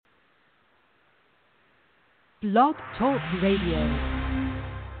Blog Talk Radio.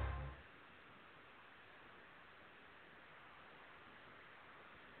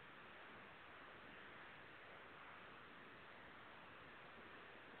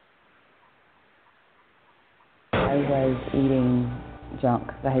 I was eating junk.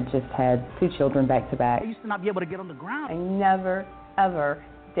 I had just had 2 children back to back. I used to not be able to get on the ground. I never, ever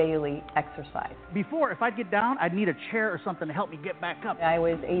daily exercise. Before, if I'd get down, I'd need a chair or something to help me get back up. I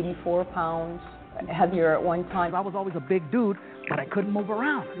was 84 pounds heavier at one time. I was always a big dude, but I couldn't move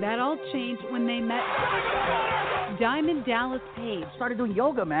around. That all changed when they met Diamond Dallas Page. I started doing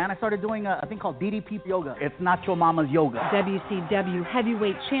yoga, man. I started doing a thing called DDP yoga. It's not your mama's yoga. WCW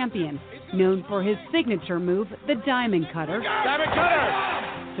heavyweight champion, known for his signature move, the Diamond Cutter. Diamond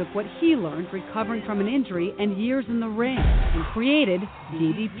Cutter! Took what he learned recovering from an injury and years in the ring and created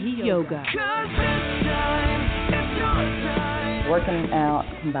DDP yoga. Working out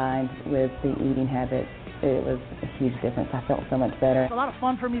combined with the eating habits, it was a huge difference. I felt so much better. It's a lot of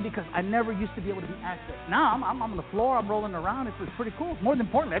fun for me because I never used to be able to be active. Now I'm on the floor, I'm rolling around. It's pretty cool. More than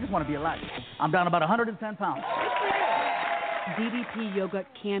importantly, I just want to be alive. I'm down about 110 pounds. DDP yoga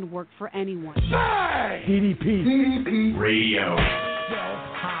can work for anyone. DDP Radio.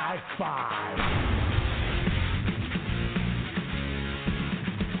 High five.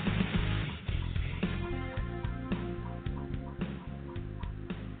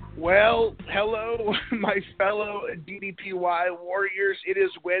 Well, hello, my fellow DDPY warriors. It is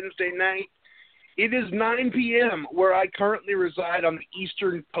Wednesday night. It is 9 p.m., where I currently reside on the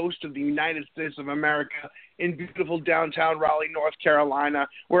eastern coast of the United States of America in beautiful downtown Raleigh, North Carolina,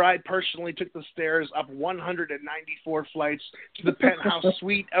 where I personally took the stairs up 194 flights to the penthouse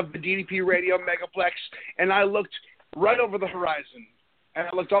suite of the DDP Radio Megaplex, and I looked right over the horizon. And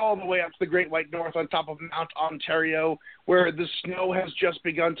I looked all the way up to the Great White North on top of Mount Ontario, where the snow has just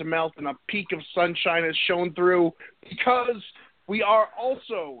begun to melt and a peak of sunshine has shone through, because we are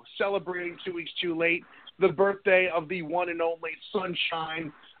also celebrating 2 weeks too late the birthday of the one and only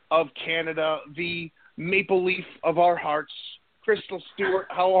sunshine of Canada, the maple leaf of our hearts. Crystal Stewart,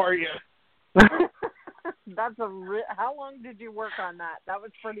 how are you? That's how long did you work on that? That was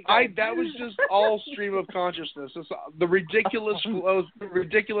pretty good. That was just all stream of consciousness. The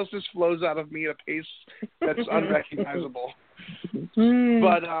ridiculousness flows out of me at a pace that's unrecognizable.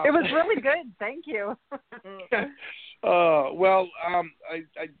 But it was really good. Thank you.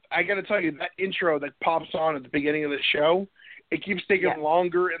 I got to tell you, that intro that pops on at the beginning of the show, it keeps taking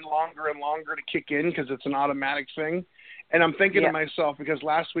longer and longer and longer to kick in because it's an automatic thing. And I'm thinking to myself, because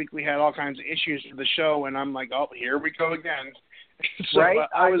last week we had all kinds of issues with the show, and I'm like, oh, here we go again. So right?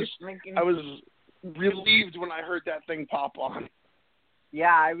 I was relieved when I heard that thing pop on.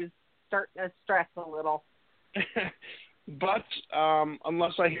 Yeah, I was starting to stress a little. But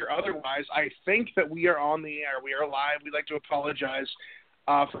unless I hear otherwise, I think that we are on the air. We are live. We'd like to apologize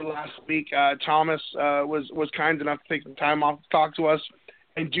for last week. Thomas was kind enough to take some time off to talk to us.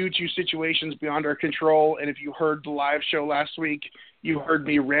 And due to situations beyond our control, and if you heard the live show last week, you heard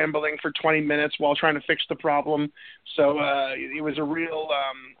me rambling for 20 minutes while trying to fix the problem. So it was a real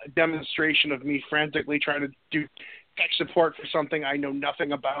demonstration of me frantically trying to do tech support for something I know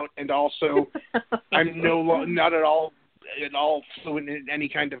nothing about, and also I'm not at all fluent in any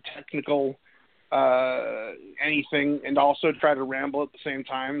kind of technical anything, and also try to ramble at the same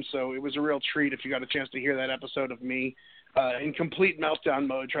time. So it was a real treat if you got a chance to hear that episode of me in complete meltdown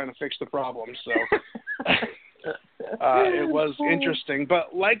mode trying to fix the problem. So it was interesting.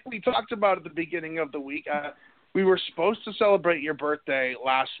 But like we talked about at the beginning of the week, we were supposed to celebrate your birthday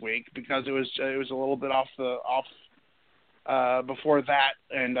last week because it was a little bit off before that,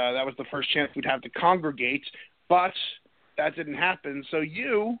 and that was the first chance we'd have to congregate. But that didn't happen. So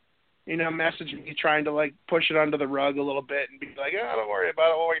you messaged me trying to like push it under the rug a little bit and be like, oh, don't worry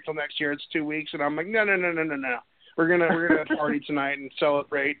about it. We'll wait till next year. It's 2 weeks. And I'm like, no. We're gonna party tonight and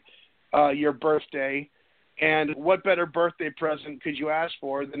celebrate your birthday. And what better birthday present could you ask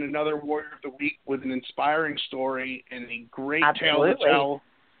for than another Warrior of the Week with an inspiring story and a great tale to tell?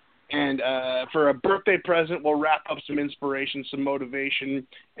 And for a birthday present, we'll wrap up some inspiration, some motivation,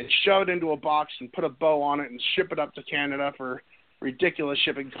 and shove it into a box and put a bow on it and ship it up to Canada for ridiculous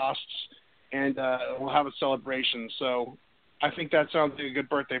shipping costs. And we'll have a celebration. So I think that sounds like a good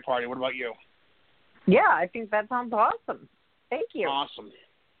birthday party. What about you? Yeah, I think that sounds awesome. Thank you. Awesome.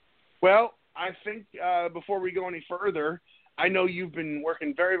 Well, I think before we go any further, I know you've been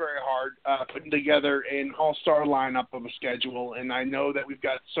working very, very hard putting together an all-star lineup of a schedule, and I know that we've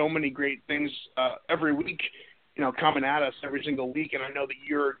got so many great things every week, coming at us every single week, and I know that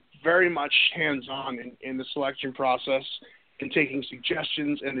you're very much hands-on in the selection process and taking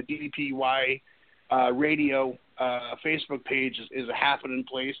suggestions, and the DDPY Radio Facebook page is a happening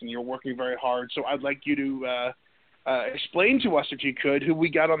place, and you're working very hard. So I'd like you to explain to us, if you could, who we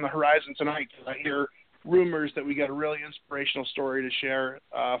got on the horizon tonight. 'Cause I hear rumors that we got a really inspirational story to share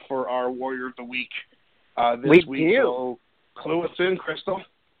for our Warrior of the Week this week. Do. So clue us in, Crystal.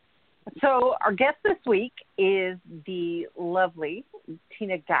 So our guest this week is the lovely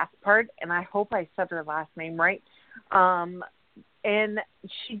Tina Gaspard, and I hope I said her last name right. And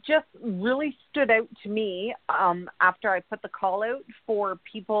she just really stood out to me after I put the call out for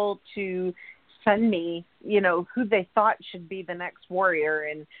people to send me, who they thought should be the next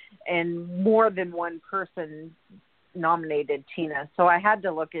Warrior, and more than one person nominated Tina. So I had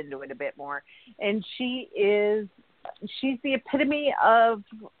to look into it a bit more. And she's the epitome of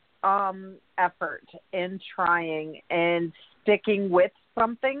effort and trying and sticking with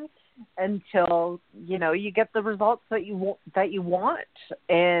something until you get the results that you want,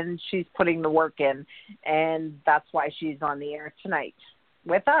 and she's putting the work in, and that's why she's on the air tonight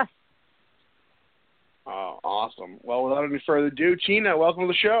with us. Oh, awesome. Well, without any further ado, Tina, welcome to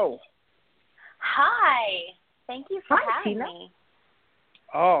the show. Hi. Thank you for having Tina. me.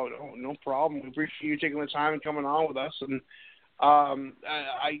 Oh, no problem. We appreciate you taking the time and coming on with us. And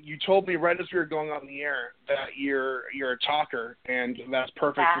you told me right as we were going on the air that you're a talker, and that's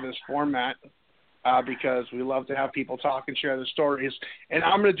perfect for this format because we love to have people talk and share their stories. And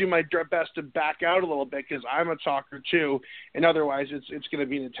I'm going to do my best to back out a little bit because I'm a talker too, and otherwise it's going to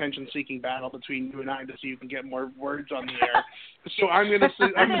be an attention-seeking battle between you and I to see who can get more words on the air. So I'm going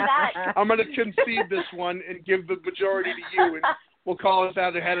to concede this one and give the majority to you, and we'll call it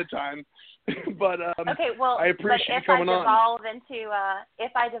out ahead of time. But okay, well, I appreciate you if coming on.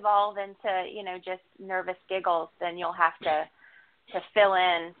 If I devolve into just nervous giggles, then you'll have to fill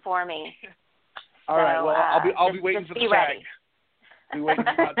in for me. All right. Well, I'll be waiting for the tag. I'll be waiting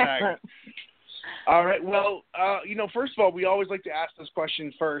for the tag. All right. Well, first of all, we always like to ask this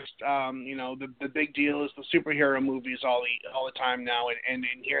question first. The big deal is the superhero movies all the time now, and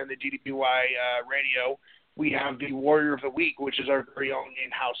here in the DDPY radio, we have the Warrior of the Week, which is our very own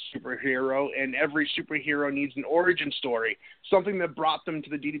in-house superhero, and every superhero needs an origin story, something that brought them to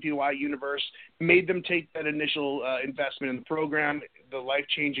the DDPY universe, made them take that initial investment in the program, the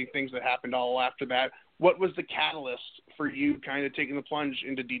life-changing things that happened all after that. What was the catalyst for you kind of taking the plunge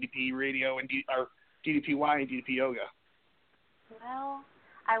into DDP radio and DDPY and DDP Yoga? Well,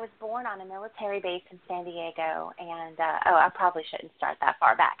 I was born on a military base in San Diego, and I probably shouldn't start that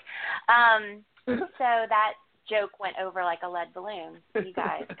far back. So that joke went over like a lead balloon. You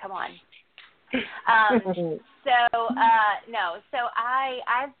guys, come on. So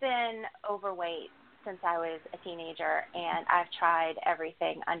I've been overweight since I was a teenager, and I've tried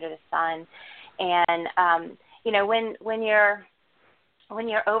everything under the sun. And when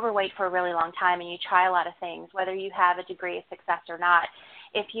you're overweight for a really long time and you try a lot of things, whether you have a degree of success or not,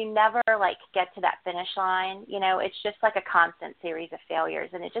 if you never get to that finish line, it's just like a constant series of failures,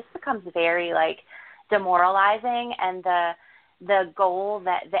 and it just becomes very demoralizing, and the goal,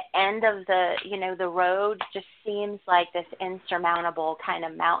 that the end of the road just seems like this insurmountable kind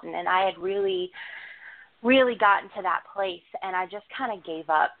of mountain. And I had really, really gotten to that place, and I just kind of gave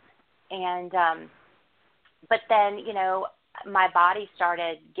up. And but then my body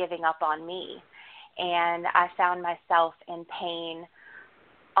started giving up on me, and I found myself in pain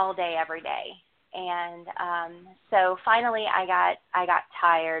all day, every day. And so finally I got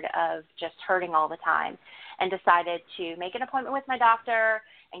tired of just hurting all the time, and decided to make an appointment with my doctor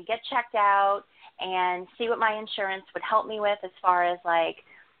and get checked out and see what my insurance would help me with as far as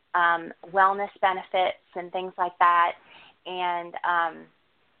wellness benefits and things like that. And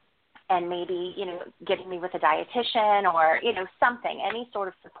maybe, getting me with a dietitian or, something, any sort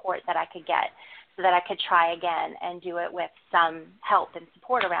of support that I could get so that I could try again and do it with some help and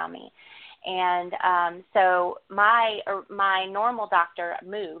support around me. And so my normal doctor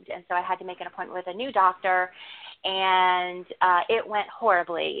moved, and so I had to make an appointment with a new doctor, and it went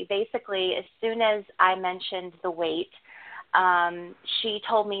horribly. Basically, as soon as I mentioned the weight, she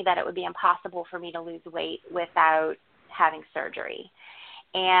told me that it would be impossible for me to lose weight without having surgery.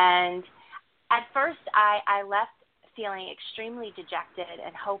 And at first I left feeling extremely dejected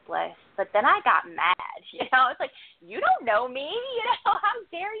and hopeless, but then I got mad. It's like, you don't know me, how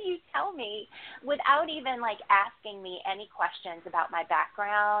dare you tell me, without even asking me any questions about my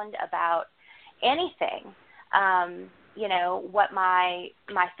background, about anything, what my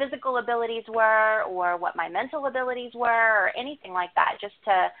physical abilities were or what my mental abilities were or anything like that, just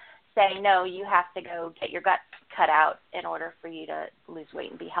to say, no, you have to go get your guts cut out in order for you to lose weight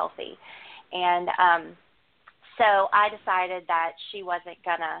and be healthy. And So I decided that she wasn't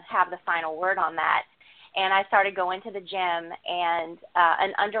going to have the final word on that. And I started going to the gym, and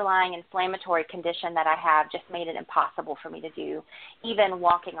an underlying inflammatory condition that I have just made it impossible for me to do even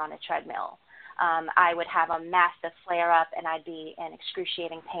walking on a treadmill. I would have a massive flare-up, and I'd be in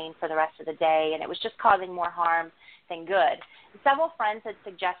excruciating pain for the rest of the day, and it was just causing more harm than good. Several friends had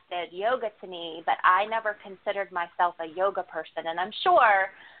suggested yoga to me, but I never considered myself a yoga person, and I'm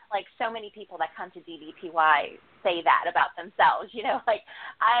sure, like so many people that come to DDPY say that about themselves, you know, like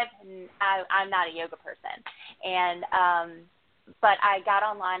I'm not a yoga person. And but I got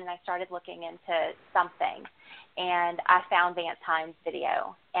online and I started looking into something, and I found Vance Hines'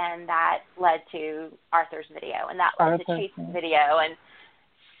 video, and that led to Arthur's video, and that led to Chase's video, and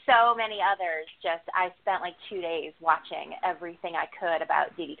so many others. Just I spent like 2 days watching everything I could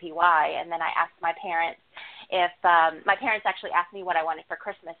about DDPY, and then I asked my parents if my parents actually asked me what I wanted for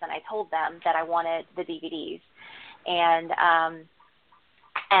Christmas, and I told them that I wanted the DVDs, and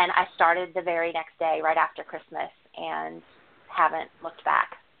I started the very next day, right after Christmas, and haven't looked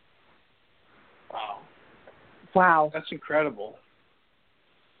back. Wow. That's incredible.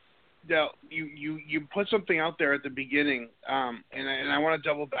 Now, you put something out there at the beginning, and I want to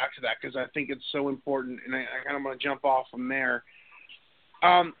double back to that because I think it's so important, and I kind of want to jump off from there.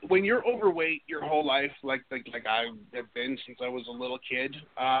 When you're overweight your whole life, like I have been since I was a little kid,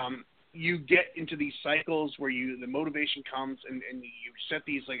 you get into these cycles where the motivation comes and you set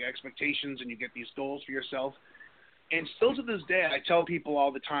these like expectations and you get these goals for yourself. And still to this day, I tell people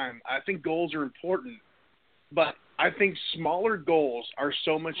all the time, I think goals are important, but I think smaller goals are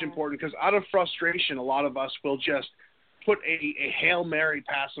so much important because out of frustration, a lot of us will just put a Hail Mary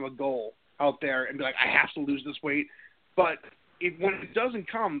pass of a goal out there and be like, I have to lose this weight. But when it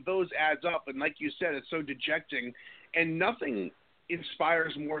doesn't come, those adds up. And like you said, it's so dejecting. And nothing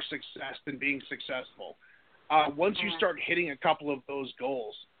inspires more success than being successful. Once you start hitting a couple of those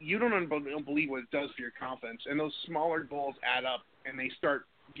goals, you don't believe what it does for your confidence. And those smaller goals add up, and they start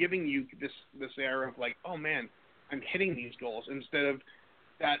giving you this air of like, oh, man, I'm hitting these goals, instead of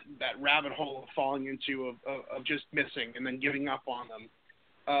that rabbit hole of falling into of just missing and then giving up on them.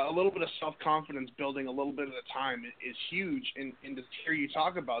 A little bit of self-confidence building a little bit at a time is huge, and to hear you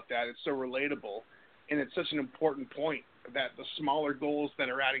talk about that, it's so relatable, and it's such an important point that the smaller goals that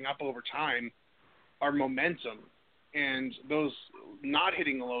are adding up over time are momentum, and those not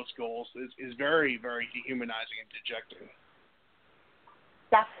hitting those goals is very, very dehumanizing and dejecting.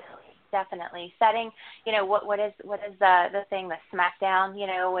 Definitely. Setting, you know, what is the thing, the smackdown, you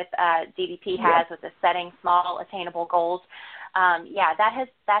know, with DDP has with the setting small attainable goals. That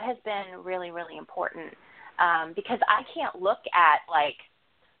has been really, really important because I can't look at like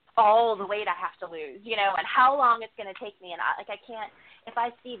all the weight I have to lose, you know, and how long it's going to take me, and I can't. If I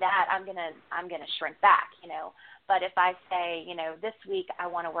see that, I'm gonna shrink back, you know. But if I say, you know, this week I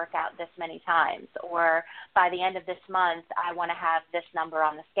want to work out this many times, or by the end of this month I want to have this number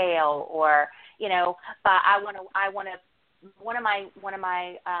on the scale, or, you know, but I want to. One of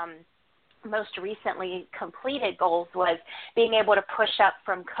my most recently completed goals was being able to push up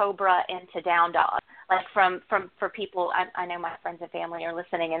from Cobra into Down Dog. Like for people, I know my friends and family are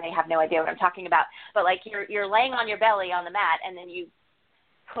listening and they have no idea what I'm talking about. But like you're laying on your belly on the mat and then you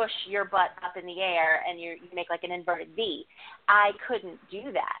push your butt up in the air and you make like an inverted V. I couldn't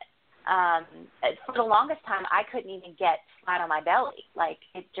do that. For the longest time, I couldn't even get flat on my belly. Like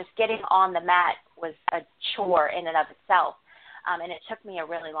just getting on the mat was a chore in and of itself, and it took me a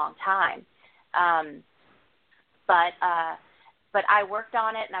really long time. But I worked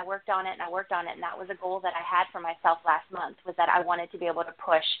on it, and I worked on it, and I worked on it, and that was a goal that I had for myself last month, was that I wanted to be able to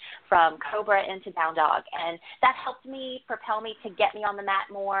push from Cobra into Down Dog, and that helped me propel me to get me on the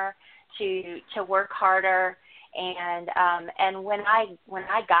mat more, to work harder, and when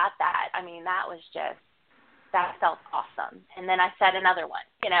I got that, I mean, that felt awesome. And then I set another one,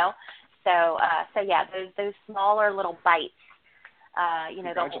 you know, so yeah, those smaller little bites. You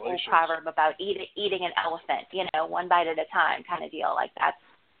know, the whole proverb about eating an elephant, you know, one bite at a time kind of deal. Like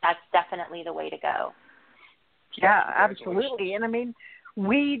that's definitely the way to go. Yeah, absolutely. And I mean,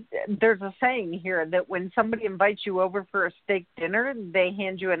 there's a saying here that when somebody invites you over for a steak dinner, they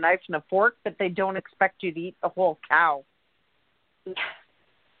hand you a knife and a fork, but they don't expect you to eat the whole cow.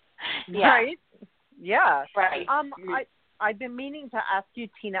 Yeah. Right? Yeah. Right. I've been meaning to ask you,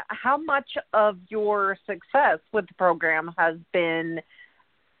 Tina, how much of your success with the program has been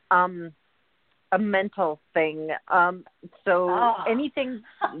a mental thing? Anything,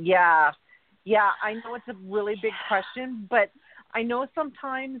 yeah, I know it's a really big question, but I know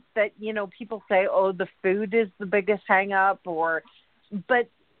sometimes that, you know, people say, oh, the food is the biggest hang up, but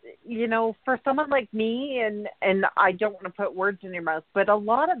you know, for someone like me, and I don't want to put words in your mouth, but a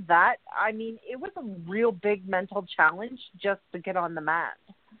lot of that, I mean, it was a real big mental challenge just to get on the mat.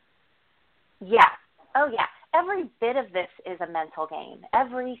 Yeah. Oh, yeah. Every bit of this is a mental game.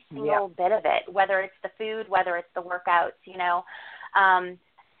 Every single bit of it, whether it's the food, whether it's the workouts, you know,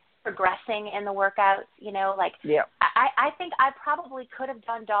 progressing in the workouts, you know, like I think I probably could have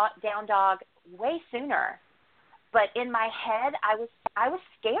done down dog way sooner, but in my head I was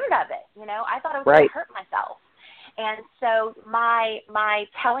scared of it, you know. I thought I was going to hurt myself. And so my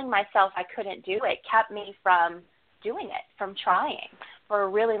telling myself I couldn't do it kept me from doing it, from trying for a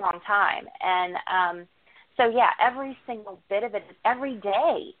really long time. And so, yeah, every single bit of it, every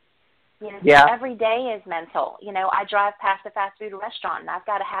day, you know, every day is mental. You know, I drive past a fast food restaurant, and I've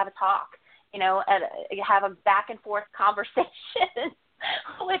got to have a talk, you know, have a back-and-forth conversation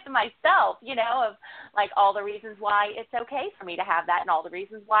with myself, you know, of, like, all the reasons why it's okay for me to have that and all the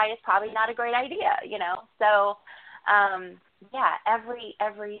reasons why it's probably not a great idea, you know. So, yeah,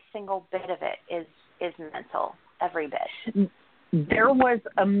 every single bit of it is mental, every bit. There was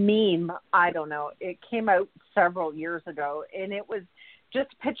a meme, I don't know, it came out several years ago, and it was just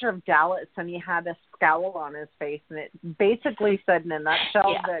a picture of Dallas, and he had a scowl on his face, and it basically said in a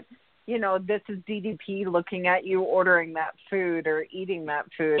nutshell that, you know, this is DDP looking at you ordering that food or eating that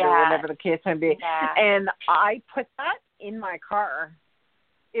food or whatever the case may be. Yeah. And I put that in my car.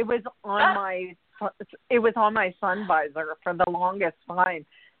 It was on my sun visor for the longest time.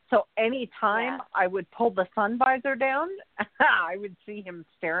 So any time I would pull the sun visor down, I would see him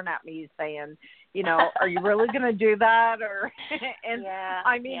staring at me saying, you know, are you really going to do that? Or and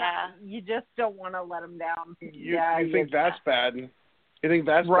I mean, you just don't want to let him down. You think that's bad? You think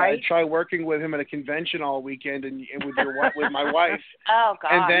that's bad? Try working with him at a convention all weekend and with my wife. Oh,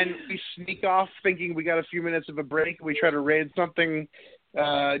 God. And then we sneak off thinking we got a few minutes of a break. We try to raid something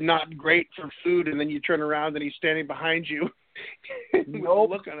not great for food, and then you turn around and he's standing behind you. With a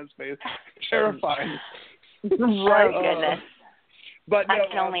look on his face, terrifying. Oh, goodness! But I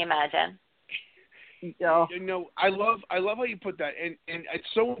can only imagine. You know, I love how you put that, and it's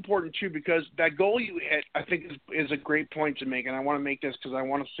so important too, because that goal you hit, I think, is a great point to make, and I want to make this because I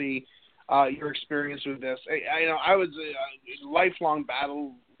want to see your experience with this. I was a lifelong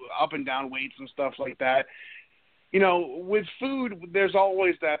battle, up and down weights and stuff like that. You know, with food, there's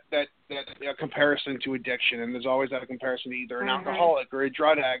always that comparison to addiction, and there's always that comparison to either an alcoholic or a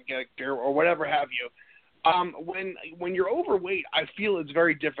drug addict or whatever have you. When you're overweight, I feel it's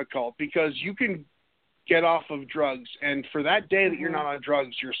very difficult because you can get off of drugs, and for that day that you're not on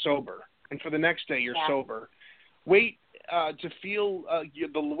drugs, you're sober, and for the next day you're sober. To feel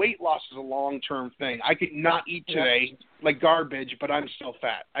the weight loss is a long-term thing. I could not eat today like garbage, but I'm still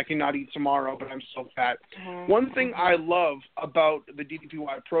fat. I cannot eat tomorrow, but I'm still fat. One thing I love about the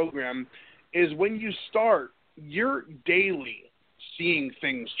DDPY program is when you start, you're daily seeing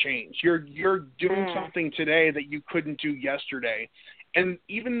things change. You're doing something today that you couldn't do yesterday. And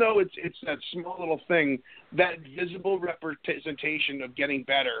even though it's that small little thing, that visible representation of getting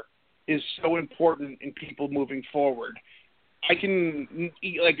better is so important in people moving forward. I can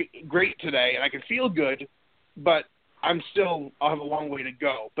eat like great today and I can feel good, but I'll have a long way to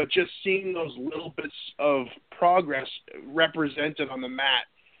go. But just seeing those little bits of progress represented on the mat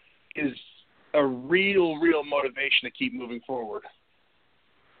is a real motivation to keep moving forward.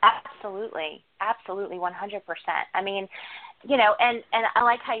 Absolutely, 100%. I mean, you know, and I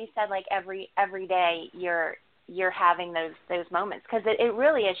like how you said, like, every day you're having those moments, because it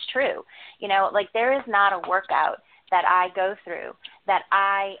really is true. You know, like, there is not a workout that I go through that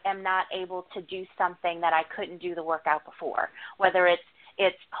I am not able to do something that I couldn't do the workout before, whether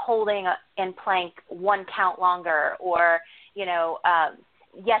it's holding in plank 1 count longer, or, you know,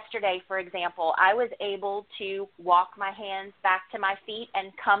 yesterday, for example, I was able to walk my hands back to my feet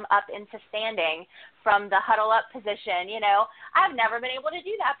and come up into standing from the huddle up position. You know, I've never been able to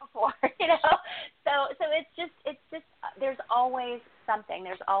do that before, you know. So it's just there's always something.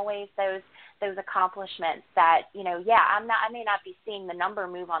 There's always those accomplishments that, you know, I may not be seeing the number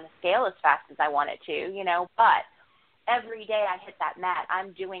move on the scale as fast as I want it to, you know, but every day I hit that mat,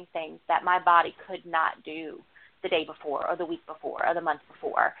 I'm doing things that my body could not do the day before or the week before or the month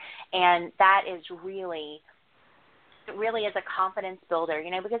before. And that is really is a confidence builder,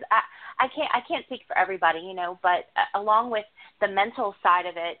 you know, because I can't speak for everybody, you know, but along with the mental side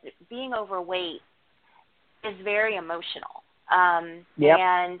of it, being overweight is very emotional. And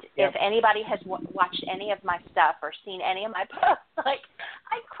if anybody has watched any of my stuff or seen any of my posts, like,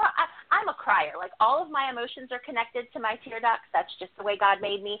 I'm a crier. Like, all of my emotions are connected to my tear ducts. That's just the way God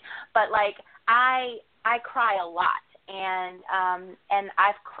made me. But, like, I cry a lot, and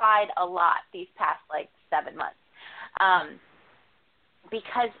I've cried a lot these past like 7 months.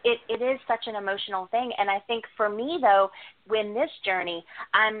 Because it is such an emotional thing. And I think for me, though, in this journey,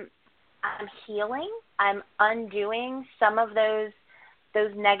 I'm healing. I'm undoing some of those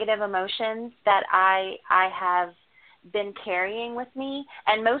negative emotions that I have been carrying with me.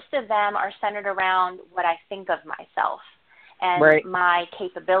 And most of them are centered around what I think of myself and right. my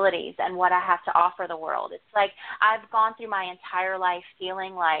capabilities and what I have to offer the world. It's like I've gone through my entire life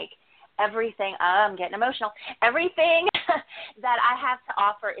feeling like everything, I'm getting emotional, everything that I have to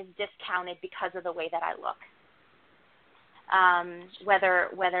offer is discounted because of the way that I look.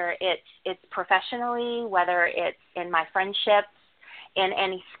 Whether it's professionally, whether it's in my friendships, in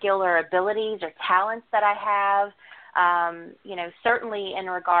any skill or abilities or talents that I have, certainly in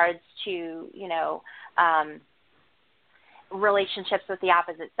regards to, relationships with the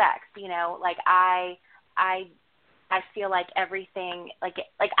opposite sex, like I feel like everything, like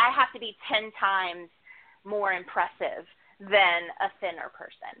I have to be 10 times more impressive than a thinner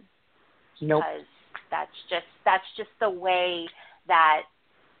person. Nope. Because that's just the way that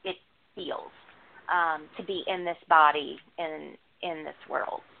it feels to be in this body in this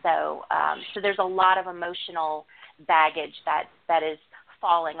world. So there's a lot of emotional baggage that is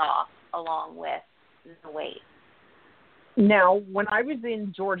falling off along with the weight. Now, when I was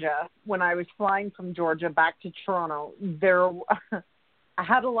in Georgia, when I was flying from Georgia back to Toronto, I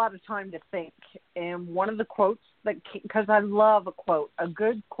had a lot of time to think. And one of the quotes because I love a quote, a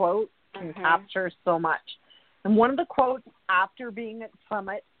good quote can capture so much. And one of the quotes after being at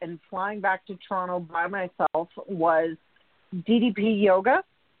Summit and flying back to Toronto by myself was, DDP yoga,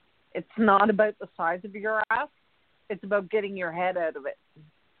 it's not about the size of your ass, it's about getting your head out of it.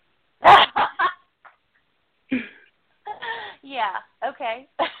 Yeah, okay.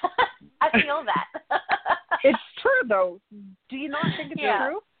 I feel that. It's true, though. Do you not think it's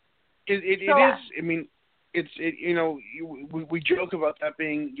true? It is. I mean, we joke about that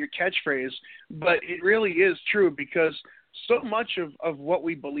being your catchphrase, but it really is true because so much of what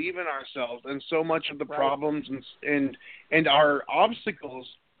we believe in ourselves and so much of the problems and our obstacles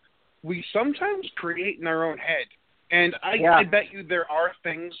we sometimes create in our own head. And I bet you there are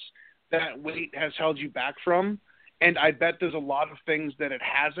things that weight has held you back from. And I bet there's a lot of things that it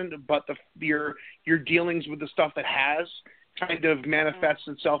hasn't, but your dealings with the stuff that has kind of manifests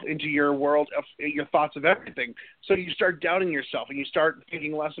itself into your world of your thoughts of everything. So you start doubting yourself and you start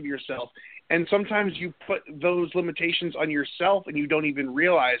thinking less of yourself. And sometimes you put those limitations on yourself and you don't even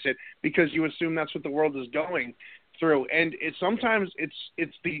realize it because you assume that's what the world is going through. And sometimes it's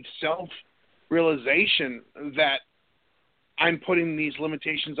the self-realization that I'm putting these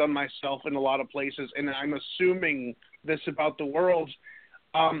limitations on myself in a lot of places, and I'm assuming this about the world.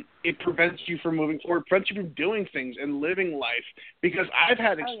 It prevents you from moving forward, prevents you from doing things and living life. Because I've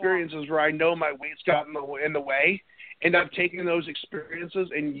had experiences where I know my weight's gotten in the way, and I've taken those experiences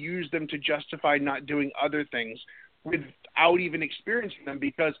and used them to justify not doing other things without even experiencing them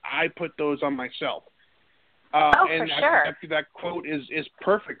because I put those on myself. For sure. I think that quote is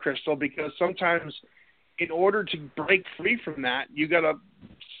perfect, Crystal, because sometimes in order to break free from that, you got to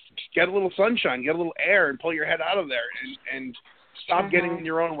get a little sunshine, get a little air, and pull your head out of there and stop getting in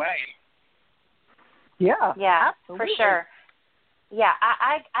your own way. Yeah, absolutely. for sure. Yeah,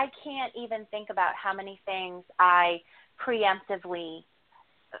 I can't even think about how many things I preemptively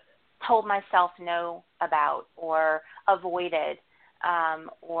told myself no about or avoided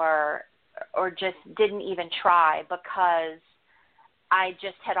or just didn't even try because I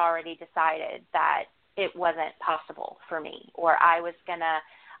just had already decided that it wasn't possible for me, or I was gonna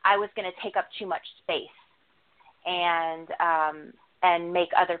take up too much space and make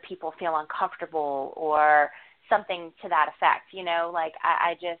other people feel uncomfortable or something to that effect. Like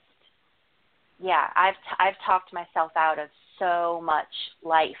I've talked myself out of so much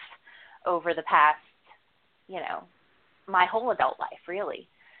life over the past, my whole adult life, really.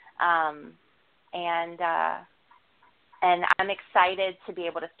 And I'm excited to be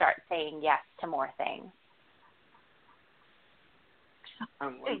able to start saying yes to more things.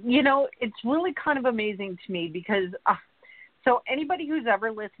 It's really kind of amazing to me because, so anybody who's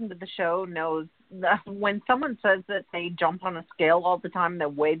ever listened to the show knows that when someone says that they jump on a scale all the time, they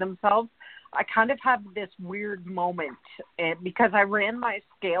weigh themselves, I kind of have this weird moment because I ran my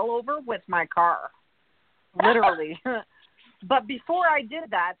scale over with my car, literally. But before I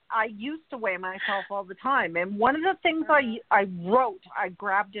did that, I used to weigh myself all the time. And one of the things I wrote, I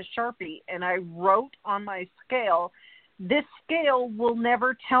grabbed a Sharpie and I wrote on my scale, this scale will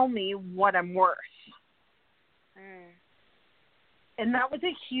never tell me what I'm worth. And that was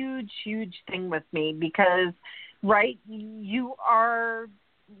a huge, huge thing with me because right? You are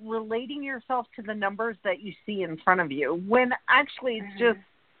relating yourself to the numbers that you see in front of you, when actually it's just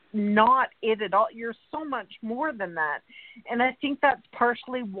not it at all. You're so much more than that. And I think that's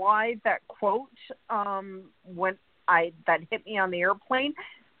partially why that quote, that hit me on the airplane,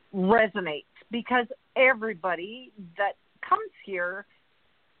 resonates, because everybody that comes here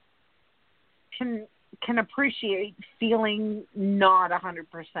can appreciate feeling not 100%.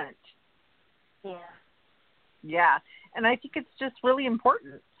 Yeah. Yeah. And I think it's just really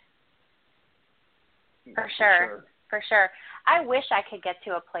important. For sure. I wish I could get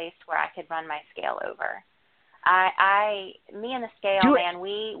to a place where I could run my scale over. Me and the scale, man,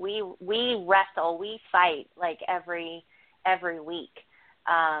 we wrestle, we fight like every week.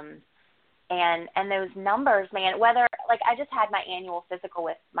 And those numbers, man, whether, like, I just had my annual physical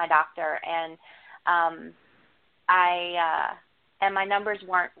with my doctor, and and my numbers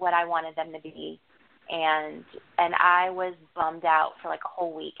weren't what I wanted them to be. And I was bummed out for like a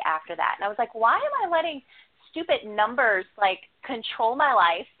whole week after that. And I was like, why am I letting stupid numbers like control my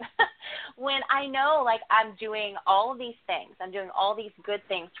life when I know like I'm doing all of these things. I'm doing all these good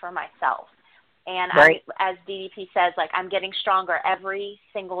things for myself. And right. As DDP says, like, I'm getting stronger every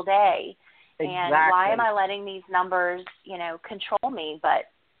single day. Exactly. And why am I letting these numbers, control me? But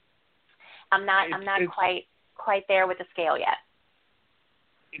I'm not quite there with the scale yet.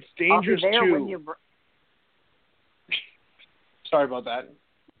 It's dangerous too. Sorry about that.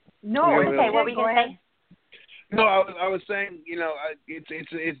 No, what were you going to say? No, I was saying,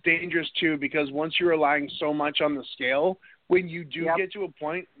 it's dangerous too, because once you're relying so much on the scale, when you do get to a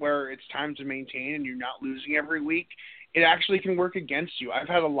point where it's time to maintain and you're not losing every week, it actually can work against you. I've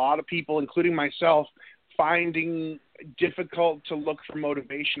had a lot of people, including myself, finding difficult to look for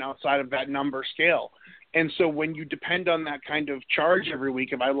motivation outside of that number scale. And so when you depend on that kind of charge every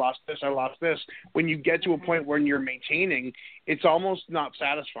week, if I lost this, when you get to a point where you're maintaining, it's almost not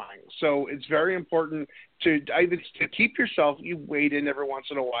satisfying. So it's very important to keep yourself, you wade in every once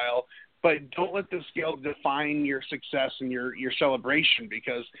in a while, but don't let the scale define your success and your celebration,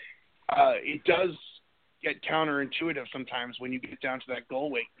 because it does get counterintuitive sometimes when you get down to that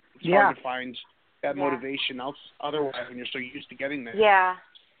goal weight. It's hard to find that motivation otherwise when you're so used to getting there. Yeah.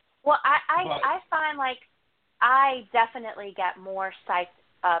 Well, I find like I definitely get more psyched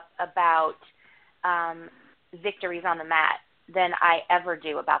up about victories on the mat than I ever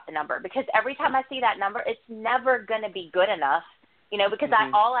do about the number, because every time I see that number, it's never going to be good enough, because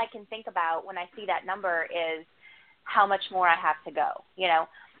all I can think about when I see that number is how much more I have to go,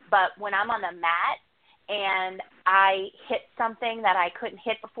 But when I'm on the mat and I hit something that I couldn't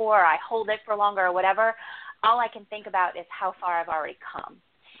hit before, or I hold it for longer or whatever, all I can think about is how far I've already come.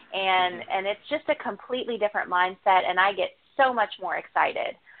 And it's just a completely different mindset, and I get so much more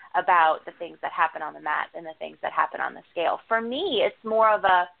excited about the things that happen on the mat than the things that happen on the scale. For me, it's more of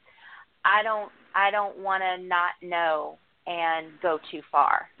a I don't want to not know and go too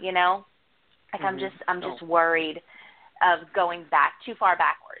far, Like I'm just worried of going back too far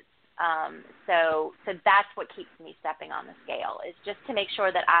backwards. So that's what keeps me stepping on the scale, is just to make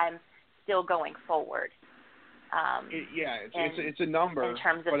sure that I'm still going forward. It's a number, in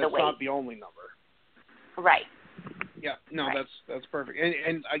terms of but the it's weight. not the only number. Right. Yeah, no, right. that's perfect.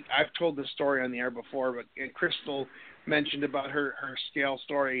 And I've told this story on the air before, but Crystal mentioned about her scale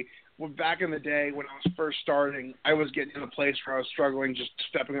story. Well, back in the day when I was first starting, I was getting to a place where I was struggling just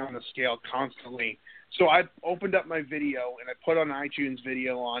stepping on the scale constantly. So I opened up my video and I put on iTunes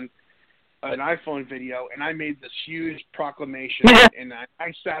video on an iPhone video, and I made this huge proclamation, and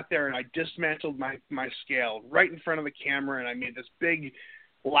I sat there and I dismantled my scale right in front of the camera, and I made this big,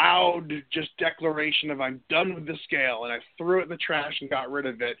 loud just declaration of I'm done with the scale, and I threw it in the trash and got rid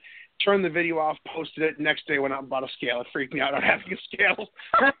of it, turned the video off, posted it. Next day went out and bought a scale. It freaked me out on having a scale.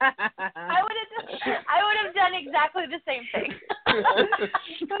 I would have done exactly the same thing.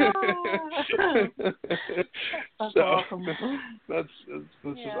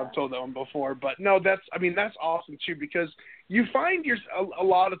 I've told that one before, but no, that's awesome too, because you find a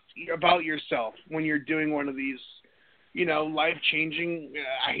lot about yourself when you're doing one of these, life-changing.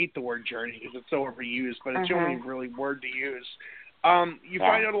 I hate the word journey because it's so overused, but it's the only really word to use. You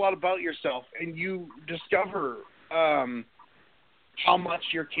find out a lot about yourself, and you discover how much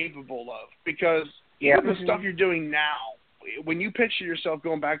you're capable of, because even the stuff you're doing now, when you picture yourself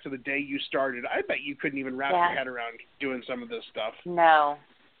going back to the day you started, I bet you couldn't even wrap your head around doing some of this stuff. No.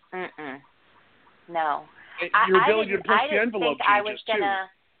 No. Your ability to push the envelope changes, too.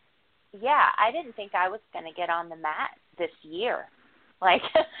 I didn't think I was going to get on the mat this year. Like,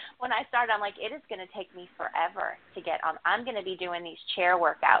 when I started, I'm like, it is going to take me forever to get on. I'm going to be doing these chair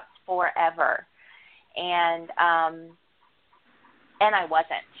workouts forever. and I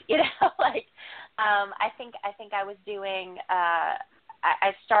wasn't, you know, like, I think I was doing,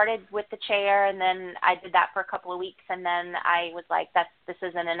 I started with the chair, and then I did that for a couple of weeks, and then I was like, this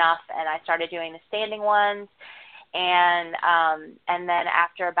isn't enough, and I started doing the standing ones, and then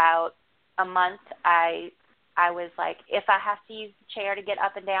after about a month, I was like, if I have to use the chair to get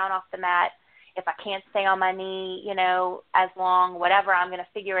up and down off the mat, if I can't stay on my knee, you know, as long, whatever, I'm going to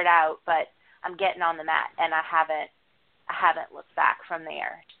figure it out, but I'm getting on the mat, and I haven't looked back from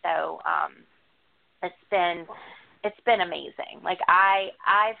there. So it's been amazing. Like I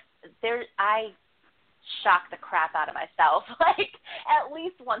shock the crap out of myself, like at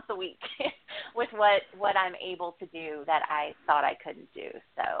least once a week with what I'm able to do that I thought I couldn't do.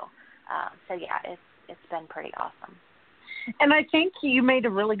 So yeah, it's been pretty awesome. And I think you made a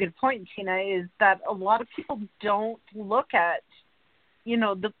really good point, Tina, is that a lot of people don't look at, you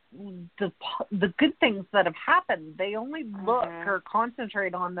know, the good things that have happened. They only look or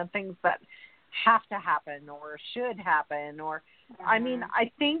concentrate on the things that have to happen or should happen. Or, I mean,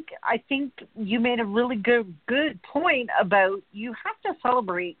 I think you made a really good point about you have to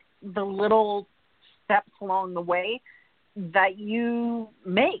celebrate the little steps along the way that you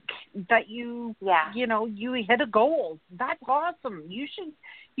make, that you know, you hit a goal. That's awesome. You should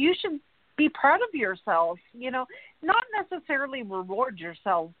be proud of yourself, you know, not necessarily reward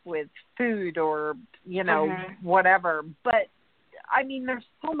yourself with food or, you know, whatever, but I mean, there's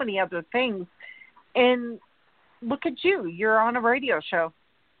so many other things. And look at you, you're on a radio show.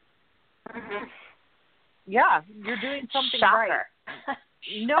 Yeah, you're doing something Shocker. right.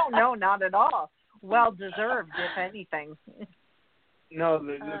 No, not at all. Well deserved, if anything. No,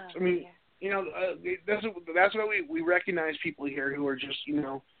 I mean, you know, that's why we recognize people here who are just, you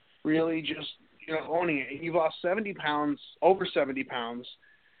know, really just, you know, owning it. And you've lost 70 pounds, over 70 pounds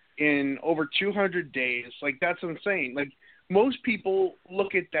in over 200 days. Like, that's insane. Like, most people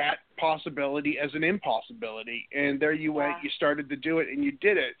look at that possibility as an impossibility. And there you went, you started to do it, and you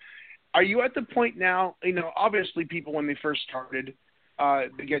did it. Are you at the point now, you know, obviously people when they first started,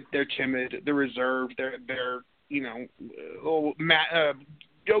 they're timid, they're reserved, they're you know,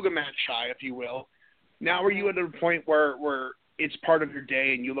 yoga mat shy, if you will. Now are you at a point where it's part of your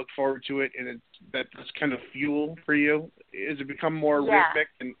day and you look forward to it, and that's kind of fuel for you? Has it become more rhythmic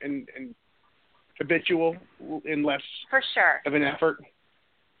and habitual and less for sure of an effort?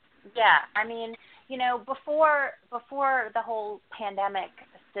 Yeah, I mean, you know, before the whole pandemic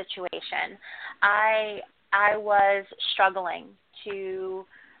situation, I was struggling to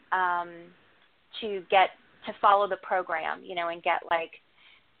follow the program, you know, and get like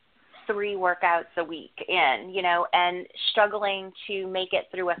 3 workouts a week in, you know, and struggling to make it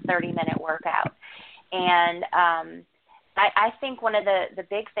through a 30-minute workout. And I think one of the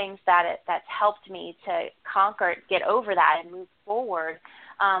big things that's helped me to get over that and move forward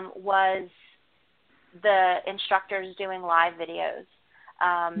was the instructors doing live videos.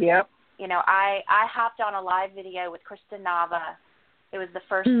 You know, I hopped on a live video with Kristen Nava. It was the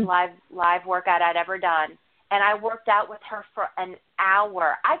first live workout I'd ever done. And I worked out with her for an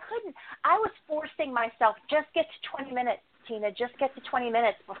hour. I was forcing myself, just get to 20 minutes, Tina, just get to 20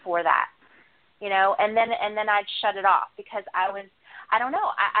 minutes before that, you know, and then I'd shut it off because I don't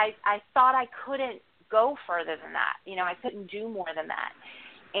know, I thought I couldn't go further than that. You know, I couldn't do more than that.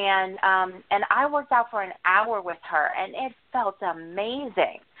 And I worked out for an hour with her, and it felt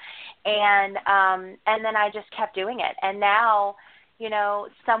amazing. And then I just kept doing it. And now, you know,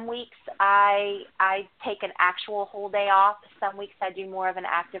 some weeks I take an actual whole day off. Some weeks I do more of an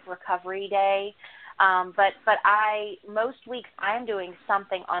active recovery day. But most weeks I'm doing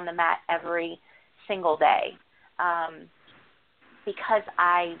something on the mat every single day because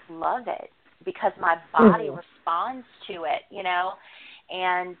I love it, because my body responds to it, you know,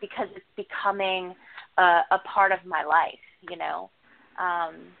 and because it's becoming a part of my life, you know.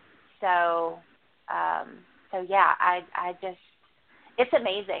 So yeah, I just, it's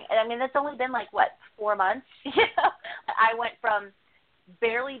amazing. And I mean, it's only been like, 4 months? You know? I went from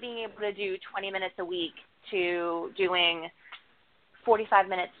barely being able to do 20 minutes a week to doing 45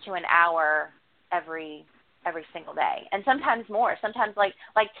 minutes to an hour every single day, and sometimes more. Sometimes like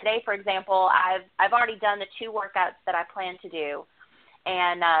today, for example, I've already done the 2 workouts that I plan to do,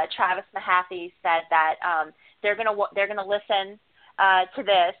 and Travis Mahaffey said that they're gonna listen to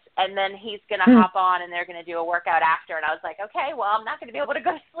this, and then he's going to hop on and they're going to do a workout after. And I was like, okay, well, I'm not going to be able to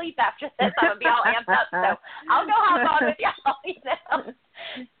go to sleep after this. I'm going to be all amped up. So I'll go hop on with y'all, you know.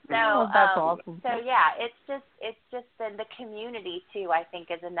 So, that's awesome. So yeah, it's just been the community too, I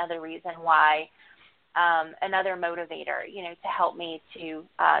think, is another reason why another motivator, you know, to help me to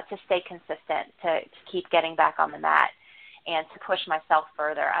stay consistent, to keep getting back on the mat and to push myself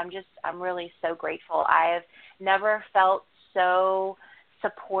further. I'm really so grateful. I've never felt so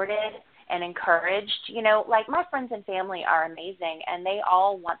supported and encouraged. You know, like my friends and family are amazing and they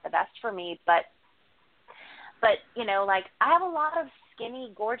all want the best for me, but you know, like I have a lot of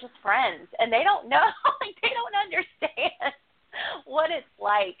skinny, gorgeous friends and they don't know, like they don't understand what it's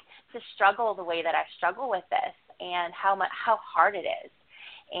like to struggle the way that I struggle with this and how hard it is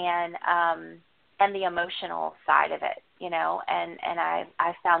and the emotional side of it, you know, and I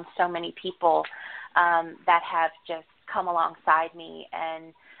found so many people that have just come alongside me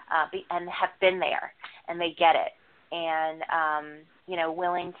and have been there and they get it and you know,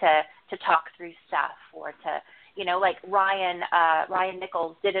 willing to talk through stuff or to, you know, like Ryan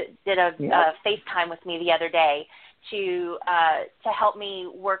Nichols did a FaceTime with me the other day to help me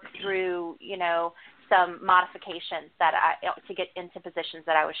work through, you know, some modifications to get into positions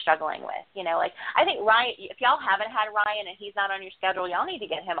that I was struggling with. You know, like I think Ryan, if y'all haven't had Ryan and he's not on your schedule, y'all need to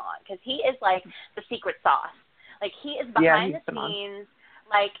get him on because he is like the secret sauce. Like he is behind the scenes,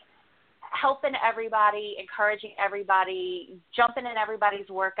 like helping everybody, encouraging everybody, jumping in everybody's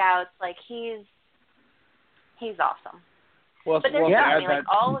workouts. Like he's awesome. Well, but there's definitely like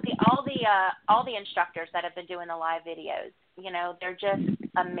all the instructors that have been doing the live videos, you know, they're just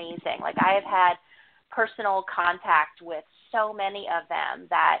amazing. Like I have had personal contact with so many of them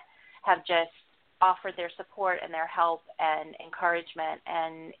that have just offered their support and their help and encouragement,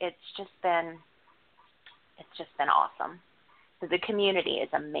 and it's just been awesome. The community is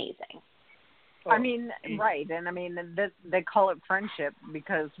amazing. I mean, right, and I mean they call it friendship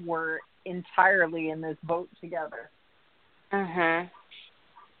because we're entirely in this boat together. Mhm.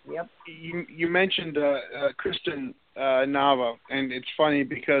 Yep. You mentioned Kristen Nava, and it's funny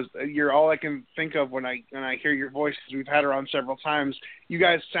because you're all I can think of when I hear your voice because we've had her on several times. You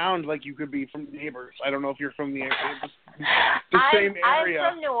guys sound like you could be from neighbors. I don't know if you're from the same area.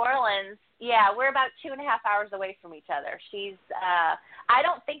 I'm from New Orleans. Yeah, we're about 2.5 hours away from each other. She's I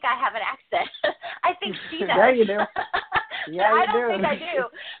don't think I have an accent. I think she does. Yeah, you do. Yeah, you I don't think I do.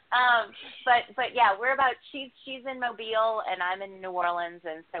 But yeah, we're about she's in Mobile and I'm in New Orleans,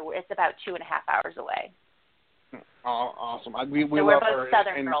 and so it's about 2.5 hours away. Oh, awesome! We so love we're both her.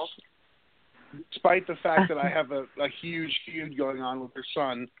 Southern girls. Despite the fact that I have a huge feud going on with her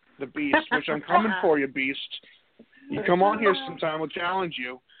son, the Beast, which I'm coming for you, Beast. You come on here sometime, we'll challenge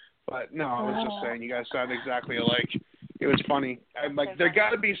you. But no, I was just saying, you guys sound exactly alike. It was funny. I'm like, there got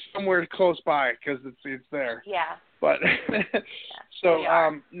to be somewhere close by because it's there. Yeah. But so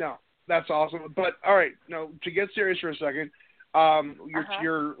no, that's awesome. But all right, no, to get serious for a second,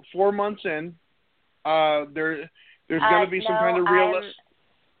 you're 4 months in. There's going to be some kind of realistic.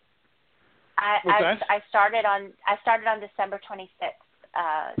 I started on December 26th.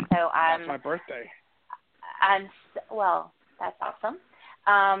 So that's my birthday. That's awesome.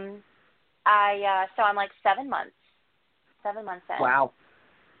 So I'm like 7 months. 7 months in. Wow.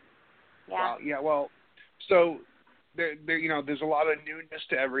 Yeah. Wow. Yeah. Well, so there, there's a lot of newness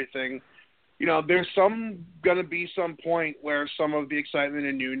to everything. You know, there's gonna be some point where some of the excitement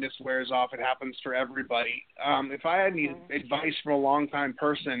and newness wears off. It happens for everybody. If I had any advice from a longtime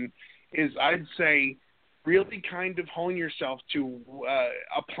person, is I'd say really kind of hone yourself to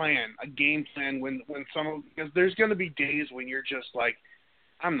a plan, a game plan. Because there's gonna be days when you're just like,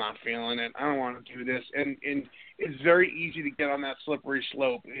 I'm not feeling it. I don't want to do this. And it's very easy to get on that slippery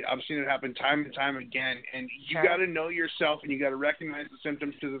slope. I've seen it happen time and time again. And you got to know yourself and you got to recognize the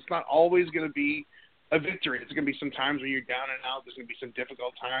symptoms because it's not always going to be a victory. It's going to be some times when you're down and out. There's going to be some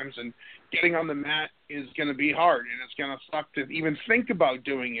difficult times. And getting on the mat is going to be hard. And it's going to suck to even think about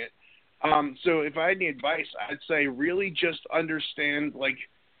doing it. So if I had any advice, I'd say really just understand, like,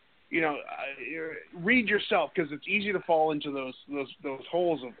 read yourself because it's easy to fall into those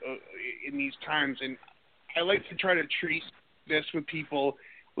holes in these times. And I like to try to treat this with people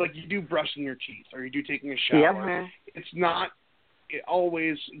like you do brushing your teeth or you do taking a shower. Yep. It's not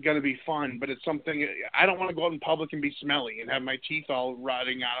always going to be fun, but it's something I don't want to go out in public and be smelly and have my teeth all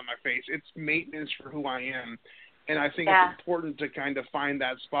rotting out of my face. It's maintenance for who I am. And I think it's important to kind of find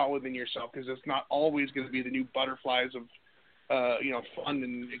that spot within yourself because it's not always going to be the new butterflies of fun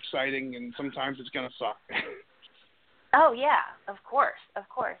and exciting, and sometimes it's going to suck. Oh, yeah, of course.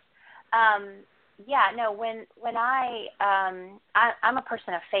 When I'm a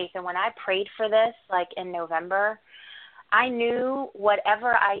person of faith, and when I prayed for this, like in November, I knew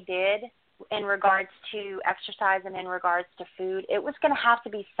whatever I did in regards to exercise and in regards to food, it was going to have to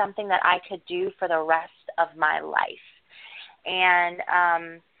be something that I could do for the rest of my life. And,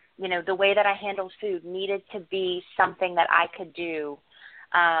 the way that I handled food needed to be something that I could do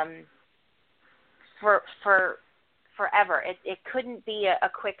for forever. It couldn't be a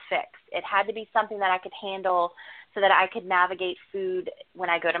quick fix. It had to be something that I could handle so that I could navigate food when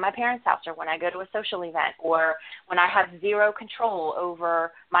I go to my parents' house or when I go to a social event or when I have zero control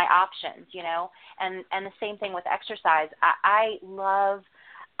over my options, And the same thing with exercise. I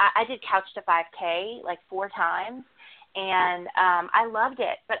did Couch to 5K like 4 times, and I loved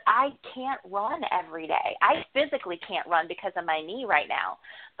it, but I can't run every day. I physically can't run because of my knee right now,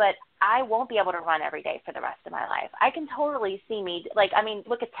 but I won't be able to run every day for the rest of my life. I can totally see me,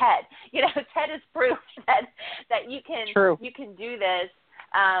 look at Ted. Ted is proof that you can do this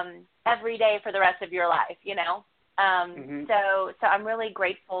every day for the rest of your life, So I'm really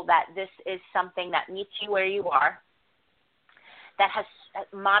grateful that this is something that meets you where you are, that has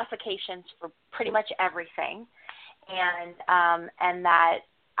modifications for pretty much everything, and that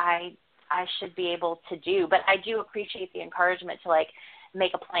I should be able to do. But I do appreciate the encouragement to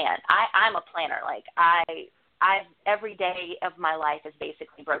make a plan. I'm a planner. I've every day of my life is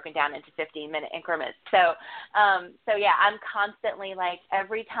basically broken down into 15-minute increments. So yeah, I'm constantly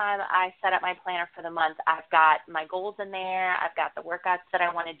every time I set up my planner for the month, I've got my goals in there. I've got the workouts that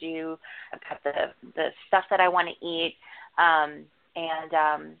I want to do. I've got the stuff that I want to eat.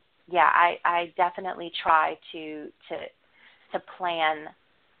 Yeah, I definitely try to plan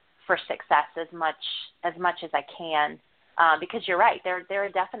for success as much as I can, because you're right. There are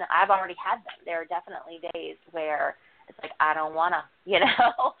definitely, I've already had them. There are definitely days where it's I don't wanna,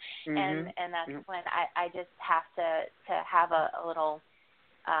 Mm-hmm. and that's when I just have to have a little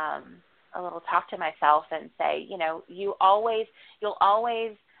talk to myself and say, you'll always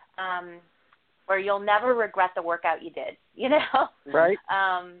or you'll never regret the workout you did, Right.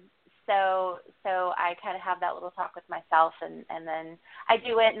 So I kind of have that little talk with myself, and then I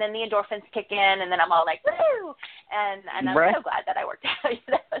do it, and then the endorphins kick in, and then I'm all woo! And I'm so glad that I worked out.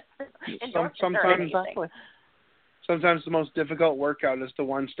 Sometimes the most difficult workout is the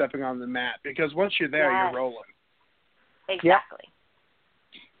one stepping on the mat, because once you're there, you're rolling. Exactly.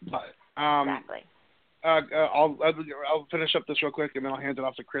 But exactly. I'll finish up this real quick, and then I'll hand it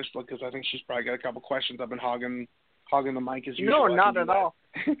off to Crystal, because I think she's probably got a couple questions. I've been hogging the mic as usual. No, not at all.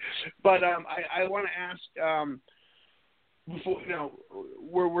 But I want to ask, before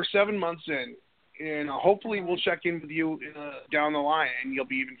we're 7 months in, and hopefully we'll check in with you down the line, and you'll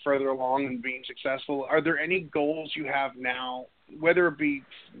be even further along in being successful. Are there any goals you have now, whether it be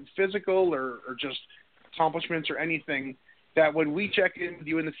physical or just accomplishments or anything, that when we check in with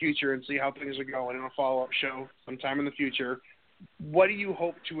you in the future and see how things are going in a follow-up show sometime in the future, what do you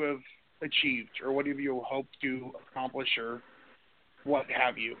hope to have achieved, or what do you hope to accomplish, or what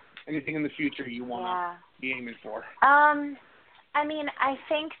have you? Anything in the future you want to be aiming for? I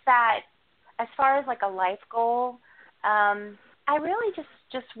think that as far as a life goal, I really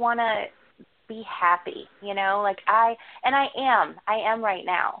just want to be happy, I am right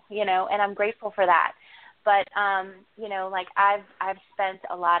now, and I'm grateful for that. But, I've spent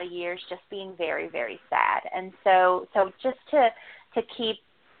a lot of years just being very, very sad. And so just to keep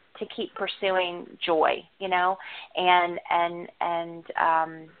pursuing joy, and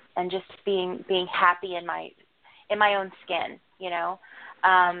just being happy in my own skin,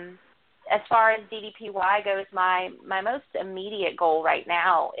 As far as DDPY goes, my most immediate goal right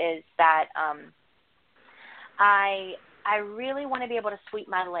now is that I really want to be able to sweep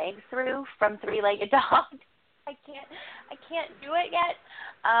my legs through from three-legged dog. I can't do it yet.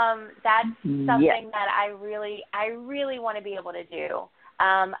 That's something that I really want to be able to do.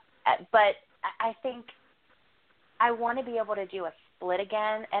 But I think I want to be able to do a split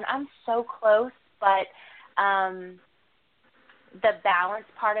again, and I'm so close, but the balance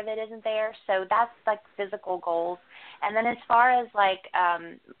part of it isn't there. So that's physical goals. And then as far as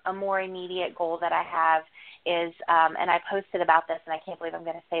a more immediate goal that I have is, and I posted about this, and I can't believe I'm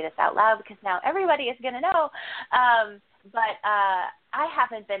going to say this out loud because now everybody is going to know, but I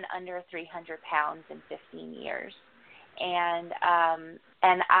haven't been under 300 pounds in 15 years. And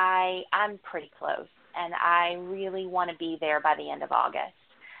I'm pretty close, and I really want to be there by the end of August.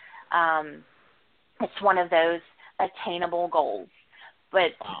 It's one of those attainable goals,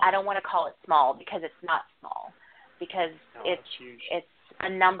 but I don't want to call it small because it's not small, because it's a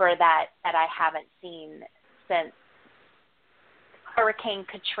number that I haven't seen since Hurricane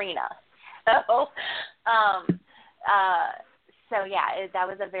Katrina. So yeah, that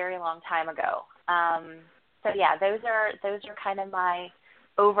was a very long time ago. So yeah, those are kind of my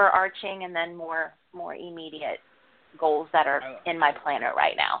overarching and then more immediate goals that are in my planner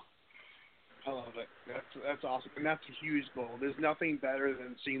right now. I love it. That's awesome, and that's a huge goal. There's nothing better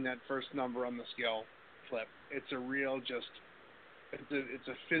than seeing that first number on the scale flip. It's a real it's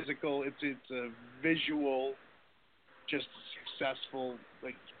a physical, it's a visual, just successful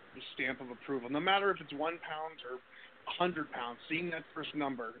stamp of approval. No matter if it's 1 pound or 100 pounds, seeing that first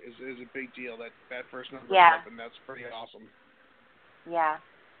number is a big deal. That first number flip, and that's pretty awesome. Yeah.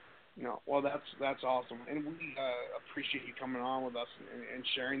 No, well, that's awesome, and we appreciate you coming on with us and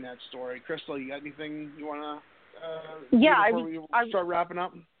sharing that story. Crystal, you got anything you want to before we start wrapping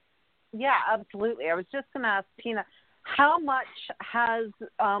up? Yeah, absolutely. I was just going to ask Tina, how much has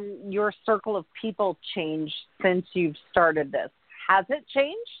your circle of people changed since you've started this? Has it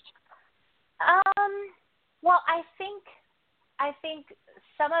changed? Well, I think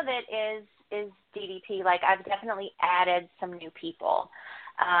some of it is DDP. Like, I've definitely added some new people.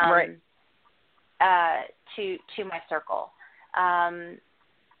 Right. To my circle.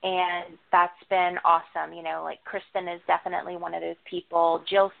 And that's been awesome. You know, like Kristen is definitely one of those people.